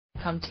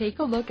Come take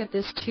a look at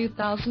this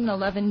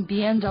 2011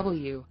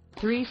 BMW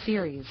 3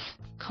 Series.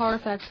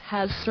 Carfax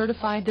has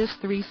certified this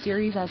 3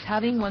 Series as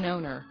having one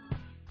owner.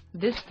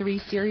 This 3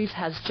 Series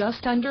has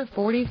just under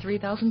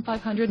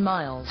 43,500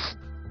 miles.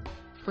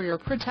 For your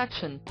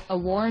protection, a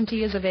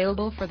warranty is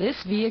available for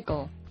this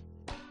vehicle.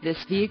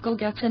 This vehicle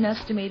gets an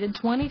estimated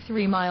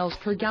 23 miles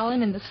per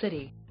gallon in the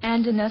city,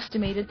 and an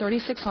estimated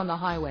 36 on the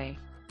highway.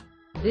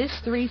 This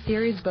 3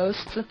 Series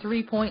boasts a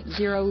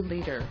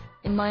 3.0-liter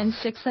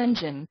inline-six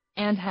engine,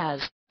 and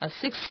has a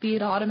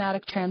 6-speed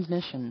automatic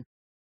transmission.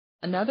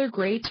 Another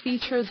great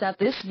feature is that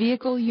this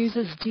vehicle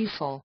uses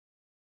diesel.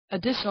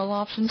 Additional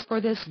options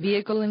for this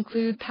vehicle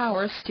include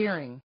power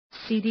steering,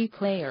 CD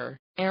player,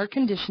 air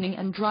conditioning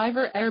and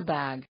driver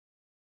airbag.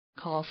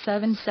 Call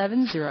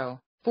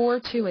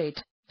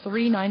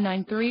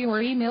 770-428-3993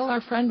 or email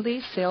our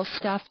friendly sales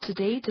staff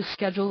today to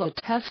schedule a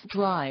test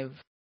drive.